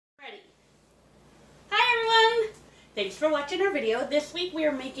Thanks for watching our video. This week we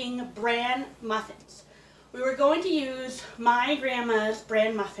are making Bran Muffins. We were going to use my grandma's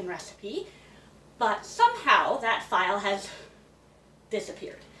Bran Muffin recipe, but somehow that file has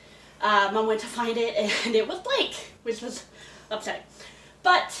disappeared. Mom went to find it and it was blank, which was upsetting.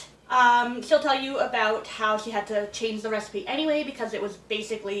 But she'll tell you about how she had to change the recipe anyway because it was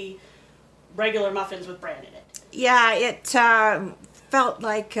basically regular muffins with bran in it. Yeah, it felt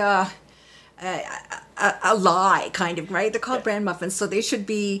like a lie, kind of, right? They're called Bran Muffins, so they should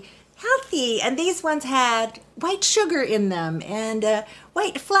be healthy. And these ones had white sugar in them and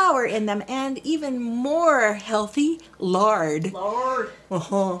white flour in them and even more healthy lard.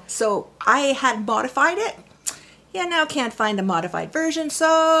 So I had modified it. Yeah, now can't find the modified version,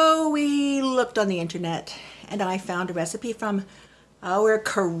 so we looked on the internet and I found a recipe from our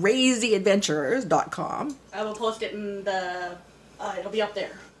crazyadventurers.com. I will post it in the, it'll be up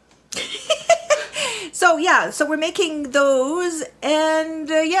there. So yeah, so we're making those and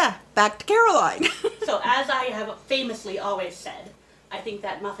yeah, back to Caroline. So as I have famously always said, I think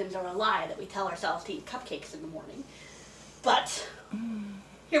that muffins are a lie that we tell ourselves to eat cupcakes in the morning. But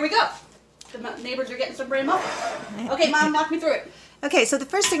here we go. The neighbors are getting some Bran muffins. Okay, Mom, walk me through it. Okay, so the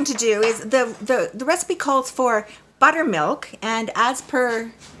first thing to do is the recipe calls for buttermilk, and as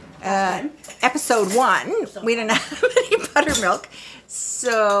per episode 1, we didn't have any buttermilk,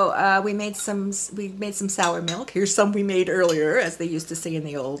 so we made some sour milk. Here's some we made earlier, as they used to say in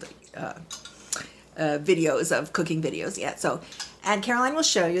the old videos of cooking videos. Yeah, so and Caroline will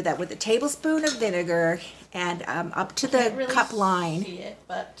show you that with a tablespoon of vinegar and up to the really cup line. See it,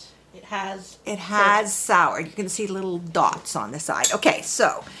 but it has sour. You can see little dots on the side. Okay,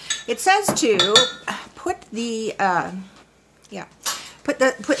 so it says to put the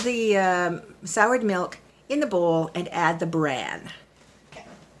soured milk in the bowl and add the bran. Okay.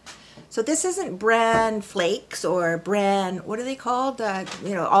 So this isn't bran flakes or bran, what are they called?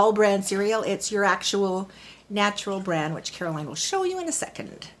 All bran cereal. It's your actual natural bran, which Caroline will show you in a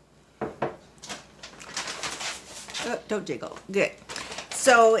second. Oh, don't jiggle. Good.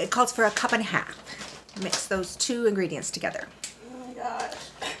 So it calls for 1.5 cups. Mix those two ingredients together. Oh my gosh.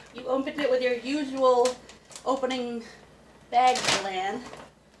 You opened it with your usual opening bag plan.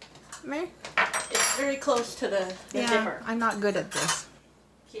 Me? It's very close to the zipper. I'm not good at this.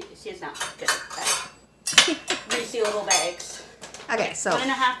 She's not good at that. Resealable bags. Okay, so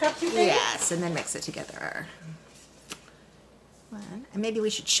 1.5 cups, you think? Yes, and then mix it together. And maybe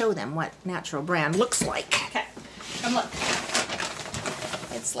we should show them what natural bran looks like. Okay, come look.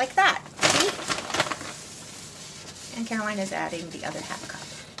 It's like that. See? And Caroline is adding the other 1/2 cup.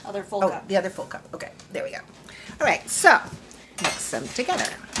 Other full cup. The other full cup. Okay, there we go. All right, so mix them together.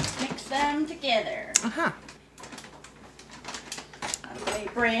 Mix them together. Uh-huh. Okay,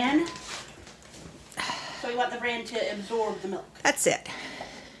 bran. So we want the bran to absorb the milk. That's it.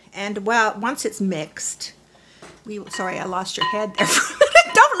 And once it's mixed, sorry, I lost your head there.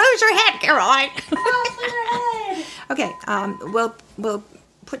 Don't lose your head, Caroline. Oh, your head. Okay, we'll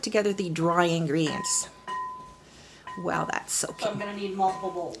put together the dry ingredients. Wow, that's soaking. So I'm gonna need multiple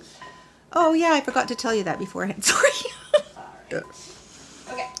bowls. Oh yeah, I forgot to tell you that beforehand. Sorry. Alright.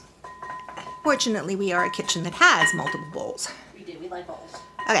 Okay. Fortunately, we are a kitchen that has multiple bowls. We do. We like bowls.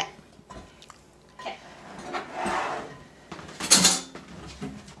 Okay. Okay.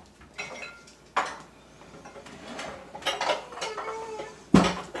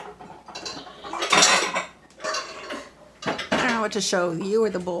 I don't know what to show you or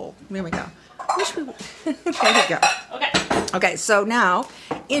the bowl. There we go. There we go. Okay. Okay, so now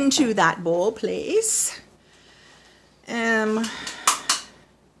into that bowl, please.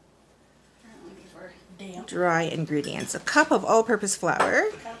 Dry ingredients. 1 cup of all-purpose flour.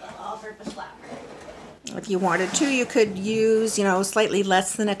 1 cup of all-purpose flour. If you wanted to, you could use, slightly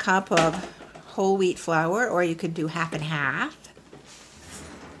less than 1 cup of whole wheat flour, or you could do 50/50.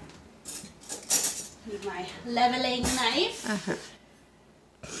 Use my leveling knife. Uh-huh.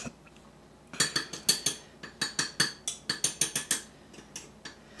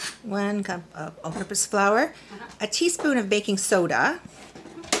 1 cup of all-purpose flour, a teaspoon of baking soda,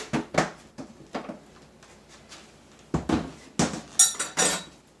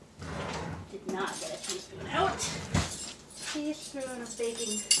 Did not get a teaspoon out. Teaspoon of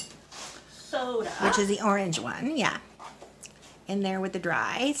baking soda. which is the orange one, yeah, in there with the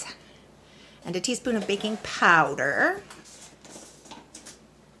dries, and a teaspoon of baking powder.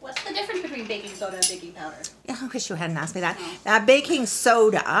 What's the difference between baking soda and baking powder? I wish you hadn't asked me that. Baking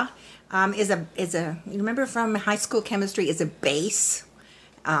soda is a you remember from high school chemistry, is a base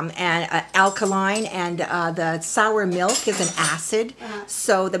and alkaline, and the sour milk is an acid.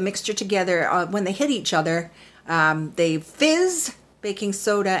 So the mixture together, when they hit each other, They fizz, baking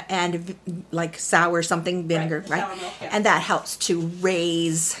soda, and like sour something vinegar, right? Sour milk, yeah. And that helps to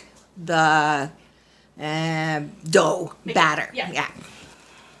raise the dough batter. Yeah.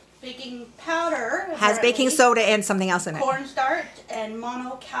 Baking powder Has baking soda and something else in it. cornstarch, and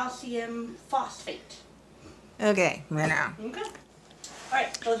monocalcium phosphate. Okay, now. Okay. All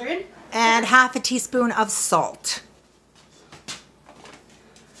right, those are in. And half a teaspoon of salt.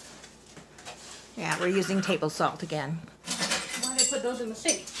 Yeah, we're using table salt again. Why did I put those in the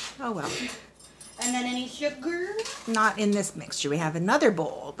sink? Oh well. And then any sugar? Not in this mixture. We have another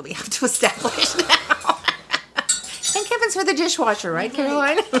bowl that we have to establish now. Thank heavens for the dishwasher, right,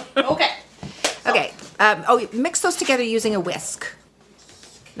 Caroline? Okay. Okay. Mix those together using a whisk.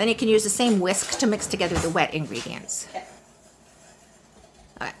 Then you can use the same whisk to mix together the wet ingredients. Okay.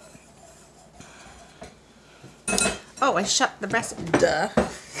 Okay. Oh, I shut the recipe.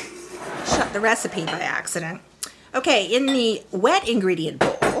 Shut the recipe by accident. Okay, in the wet ingredient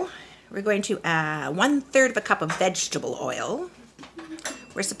bowl, we're going to add 1/3 of a cup of vegetable oil.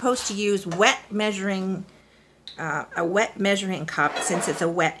 We're supposed to use a wet measuring cup since it's a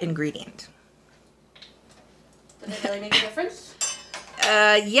wet ingredient. Does it really make a difference?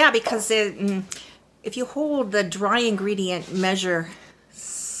 Yeah, because if you hold the dry ingredient measure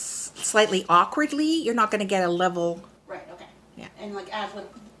slightly awkwardly, you're not going to get a level. Right, okay. Yeah. And like as when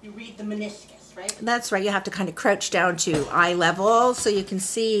you read the meniscus, right? That's right. You have to kind of crouch down to eye level so you can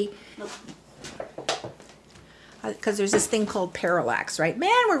see. Nope. Because there's this thing called parallax, right?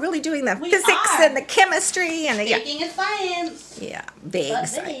 Man, we're really doing the We physics are. and the chemistry and the Baking is science. yeah, big But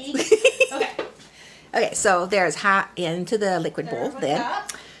science. big. Okay. Okay, so there's half into the liquid bowl. There's a Then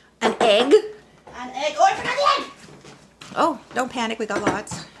cup. an egg. An egg. Oh, I forgot the egg! Oh, don't panic. We got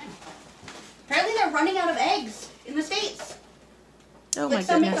lots. Apparently they're running out of eggs in the States. Oh Like my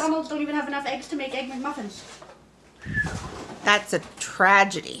some goodness, McDonald's don't even have enough eggs to make egg McMuffins. that's a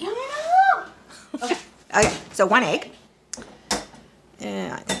tragedy. Okay. Okay, so one egg.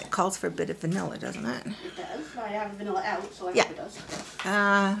 Yeah, I think it calls for a bit of vanilla, doesn't it? It does. I have vanilla out, so I Yeah. hope it does.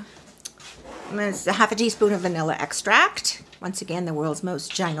 It's a half a teaspoon of vanilla extract. Once again, the world's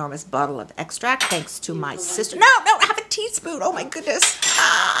most ginormous bottle of extract, thanks to my sister. No, half a teaspoon. Oh my goodness.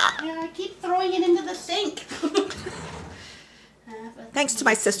 Ah. Yeah, I keep throwing it into the sink. Thanks to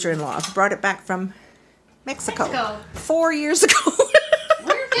my sister-in-law, who brought it back from Mexico, Mexico. 4 years ago.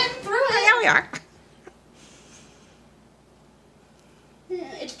 We're getting through it. Yeah, we are. Yeah,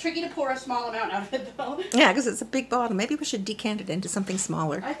 it's tricky to pour a small amount out of it, though. Yeah, because it's a big bottle. Maybe we should decant it into something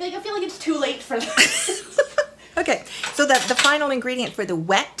smaller. I feel like it's too late for that. Okay, so the final ingredient for the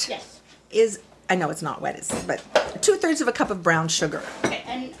wet Yes. is, I know it's not wet, but 2/3 of a cup of brown sugar. Okay,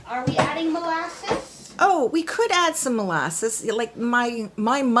 and are we adding molasses? Oh, we could add some molasses. Like my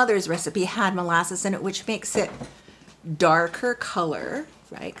mother's recipe had molasses in it, which makes it darker color,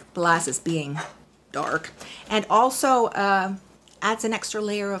 right? Molasses being dark, and also adds an extra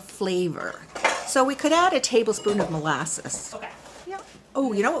layer of flavor. So we could add a tablespoon of molasses. Okay. Yeah.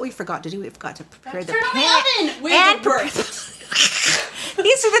 Oh, you know what we forgot to do? We forgot to prepare the Turn on pan. the oven! Way And to work.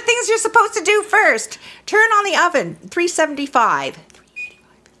 These are the things you're supposed to do first. Turn on the oven, 375.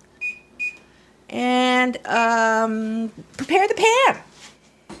 And prepare the pan.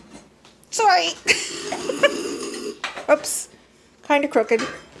 Sorry. Oops. Kind of crooked.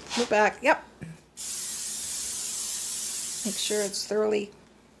 Move back. Yep. Make sure it's thoroughly.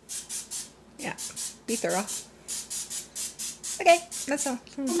 Yeah. Be thorough. Okay. That's all.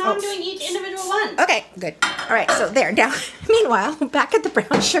 Well, now I'm doing each individual one. Okay, good. All right, so there. Now, meanwhile, back at the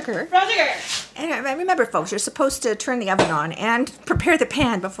brown sugar. Brown sugar. And remember, folks, you're supposed to turn the oven on and prepare the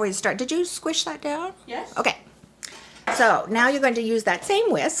pan before you start. Did you squish that down? Yes. Okay. So now you're going to use that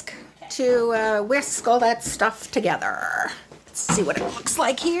same whisk to whisk all that stuff together. Let's see what it looks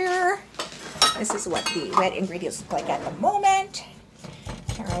like here. This is what the wet ingredients look like at the moment.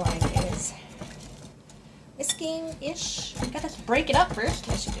 Caroline is whisking-ish. You gotta break it up first.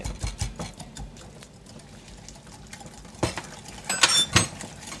 Yes, you do.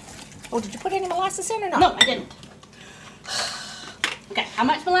 Oh, did you put any molasses in or not? No, I didn't. Okay, how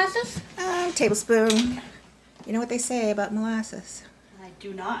much molasses? Tablespoon. You know what they say about molasses? I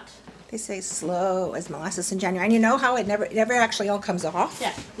do not. They say slow as molasses in January. And you know how it never actually all comes off?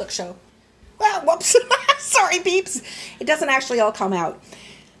 Yeah. Look, show. Well, whoops. Sorry, peeps. It doesn't actually all come out.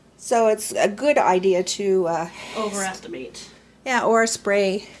 So it's a good idea to... Overestimate. yeah, or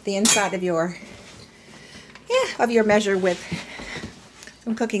spray the inside of your... yeah, of your measure with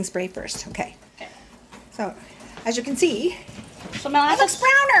some cooking spray first. Okay. Okay. So, as you can see, So it molasses looks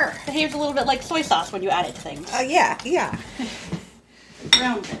browner. behaves a little bit like soy sauce when you add it to things. Yeah.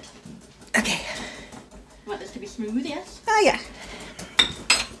 Browns it. Okay. You want this to smooth, yes. Oh, yeah.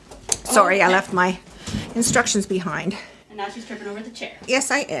 Sorry, I left my instructions behind. And now she's tripping over the chair.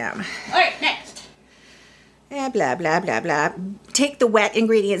 Yes, I am. All right, next. Blah, blah, blah, blah. Take the wet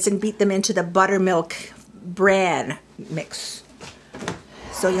ingredients and beat them into the buttermilk bran mix.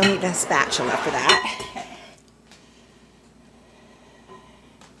 So you'll need a spatula for that.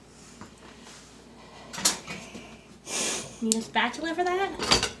 Need a spatula for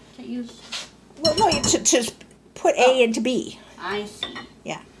that? Can't use... Well, no, you just put A into B. I see.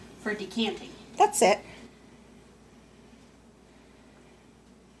 Yeah. For decanting. That's it.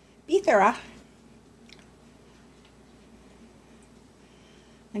 Be thorough.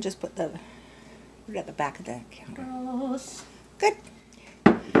 And just put it at the back of the counter. Gross. Good.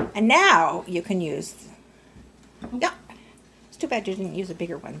 And now you can use... Yeah. It's too bad you didn't use a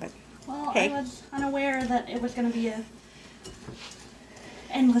bigger one, but... Well, hey. I was unaware that it was going to be a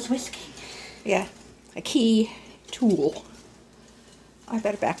endless whisking. Yeah. A key tool. I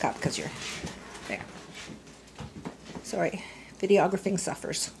better back up because you're there. Sorry. Videographing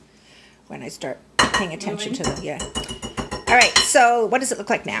suffers when I start paying attention to the... Yeah. All right. So what does it look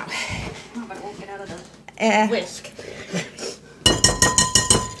like now? Oh, but it won't get out of the whisk.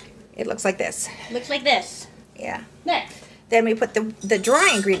 It looks like this. Looks like this. Yeah. Next. Then we put the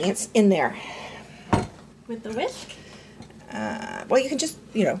dry ingredients in there. With the whisk? Well, you can just,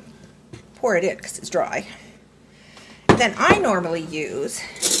 pour it in because it's dry. Then I normally use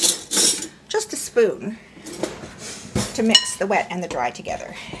just a spoon to mix the wet and the dry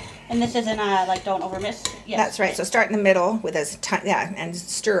together. And this isn't like don't over mix? Yes. That's right. So start in the middle with and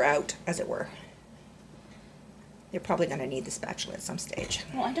stir out, as it were. You're probably going to need the spatula at some stage.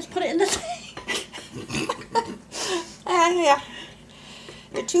 Well, I just put it in this way. Yeah.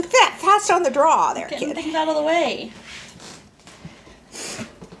 You're too fast on the draw there, Getting kid. things out of the way.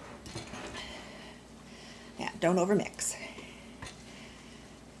 Yeah, don't overmix.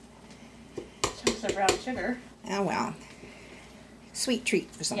 Chunks of brown sugar. Oh, well. Sweet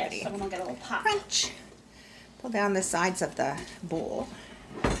treat for somebody. Yes, someone will get a little pop. Crunch. Pull down the sides of the bowl.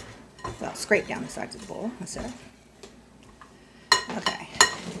 Well, scrape down the sides of the bowl, instead of. Okay.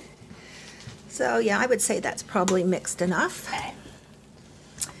 So, yeah, I would say that's probably mixed enough. Okay.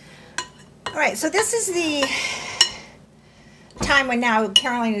 All right, so this is the time when now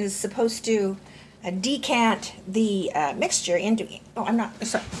Caroline is supposed to decant the mixture into... Oh, I'm not...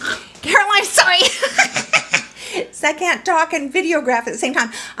 Sorry. Caroline, sorry! So I can't talk and videograph at the same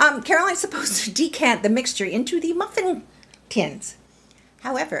time. Caroline's supposed to decant the mixture into the muffin tins.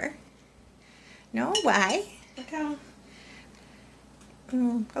 However... No, why? Look how...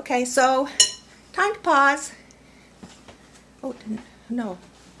 Okay, so time to pause. Oh, no.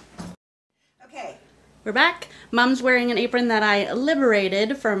 Okay. We're back. Mom's wearing an apron that I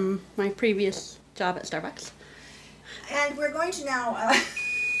liberated from my previous job at Starbucks. And we're going to now,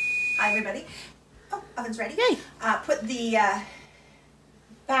 hi everybody. Oh, oven's ready. Yay. Put the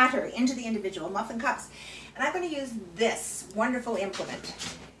batter into the individual muffin cups. And I'm going to use this wonderful implement.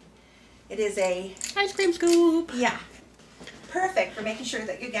 It is a... Ice cream scoop. Yeah. Perfect for making sure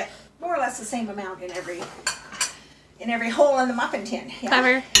that you get more or less the same amount in every hole in the muffin tin. Yeah?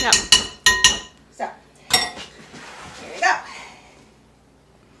 Clever. Yep. So, here we go.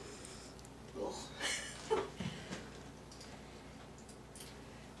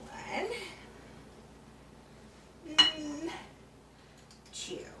 One.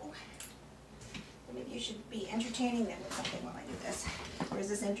 Two. Maybe you should be entertaining them with something while I do this. Or is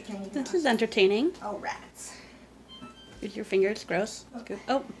this entertaining? This is entertaining. Oh, rats. Use your fingers. Gross. Scoop.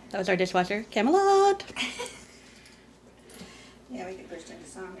 Oh, that was our dishwasher. Camelot. Yeah, we could burst into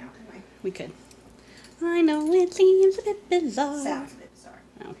song now, couldn't we? We could. I know it seems a bit bizarre. Sounds a bit bizarre.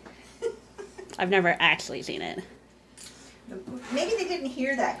 Oh. I've never actually seen it. Maybe they didn't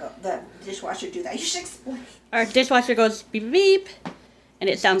hear that the dishwasher do that. You should explain. Our dishwasher goes beep beep beep, and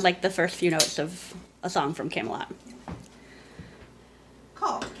it sounds like the first few notes of a song from Camelot.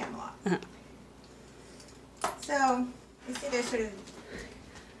 Called Camelot. Uh-huh. So, you see they're sort of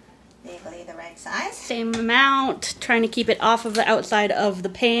vaguely the right size. Same amount, trying to keep it off of the outside of the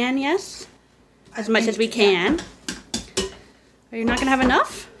pan, yes? As much as we can. Are you not going to have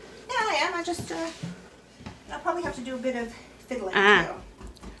enough? Yeah, I am. I just, I'll probably have to do a bit of fiddling, too.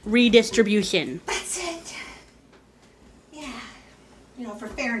 Redistribution. That's it. Yeah. For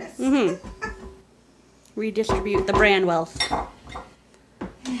fairness. Mm-hmm. Redistribute the brand wealth.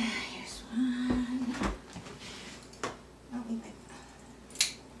 Here's one.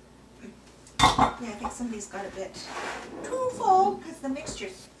 Yeah, I think somebody's got a bit too full because the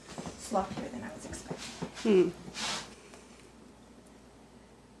mixture's sloppier than I was expecting.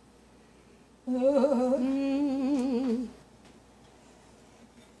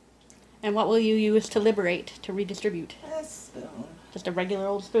 And what will you use to liberate, to redistribute? A spoon. Just a regular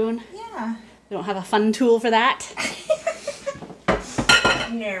old spoon? Yeah. You don't have a fun tool for that?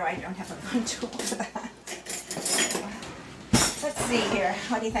 No, I don't have a fun tool for that. Let's see here.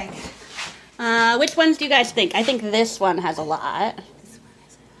 What do you think? Which ones do you guys think? I think this one has a lot.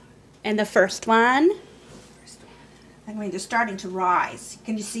 And the first one? I mean, they're starting to rise.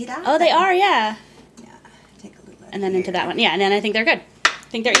 Can you see that? Oh, they are, yeah. Yeah. Take a little. And then into that one. Yeah, and then I think they're good.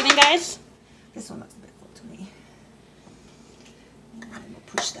 Think they're even, guys? This one looks a bit full to me. And then we'll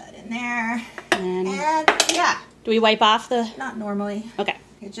push that in there. And yeah. do we wipe off the... Not normally. Okay.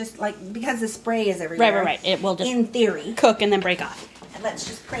 It's just like, because the spray is everywhere. Right. It will just... in theory. Cook and then break off. And let's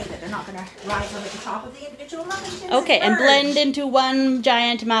just pray that they're not going to rise over the top of the individual muffins. Okay, and blend into one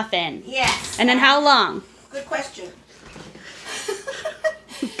giant muffin. Yes. And then how long? Good question.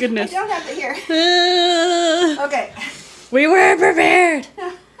 Goodness. I don't have it here. Okay. We were prepared.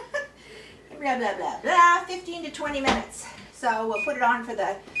 Blah, blah, blah, blah. 15 to 20 minutes. So we'll put it on for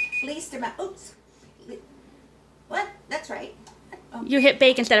the least amount. Oops. What? That's right. Oh. You hit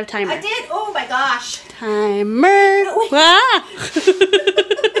bake instead of timer. I did. Oh my gosh. Timer. Oh, Ah!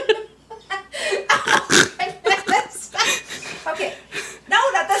 Okay. No,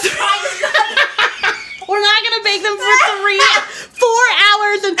 that's fine. We're not going to bake them for 4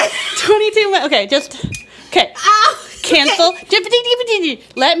 hours and 22 minutes. Okay, just... Okay. Ow. Cancel. Okay.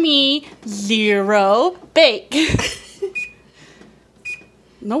 Let me 0 bake.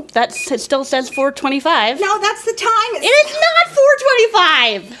 Nope, it still says 4:25. No, that's the time. It is not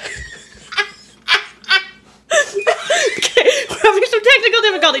 4:25. Okay, we're having some technical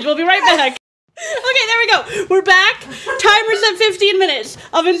difficulties. We'll be right back. Okay, there we go. We're back. Timer's at 15 minutes.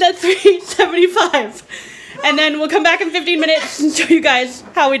 Oven's at 375. And then we'll come back in 15 minutes and show you guys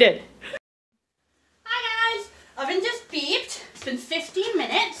how we did. Hi guys. Oven just beeped. It's been 15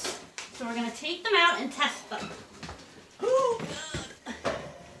 minutes. So we're going to take them out and test them. Ooh.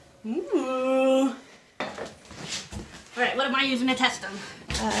 Alright, what am I using to test them?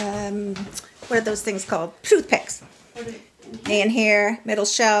 What are those things called? Toothpicks. In here, middle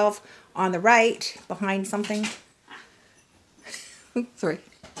shelf, on the right, behind something. Sorry.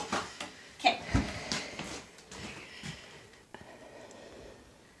 Okay.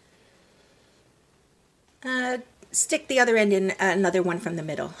 Stick the other end in another one from the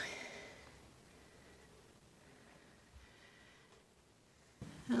middle.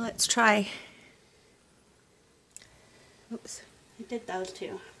 Now let's try. Oops. I did those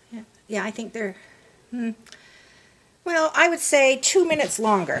too. Yeah, I think they're, well, I would say 2 minutes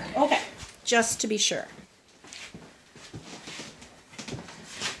longer. Okay. Just to be sure.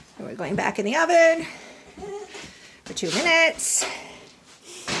 And we're going back in the oven for 2 minutes.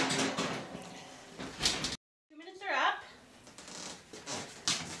 2 minutes are up.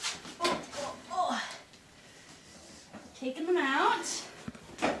 Taking them out.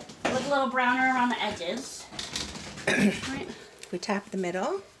 Look a little browner around the edges. Right. We tap the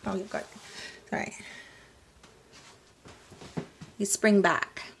middle. Oh, you've got, sorry. You spring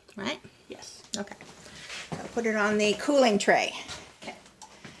back, right? Yes. Okay. So put it on the cooling tray. Okay.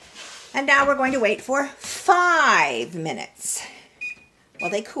 And now we're going to wait for 5 minutes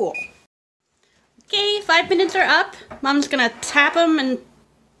while they cool. Okay, 5 minutes are up. Mom's gonna tap them and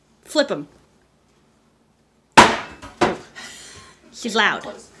flip them. She's loud.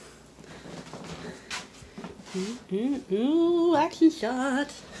 Ooh, action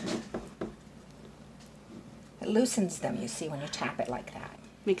shot. It loosens them, you see, when you tap it like that.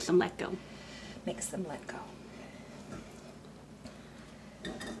 Makes them let go. Makes them let go.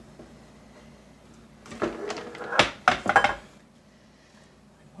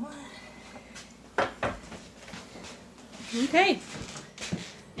 Okay.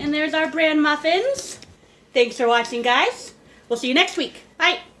 And there's our Bran Muffins. Thanks for watching, guys. We'll see you next week.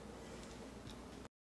 Bye.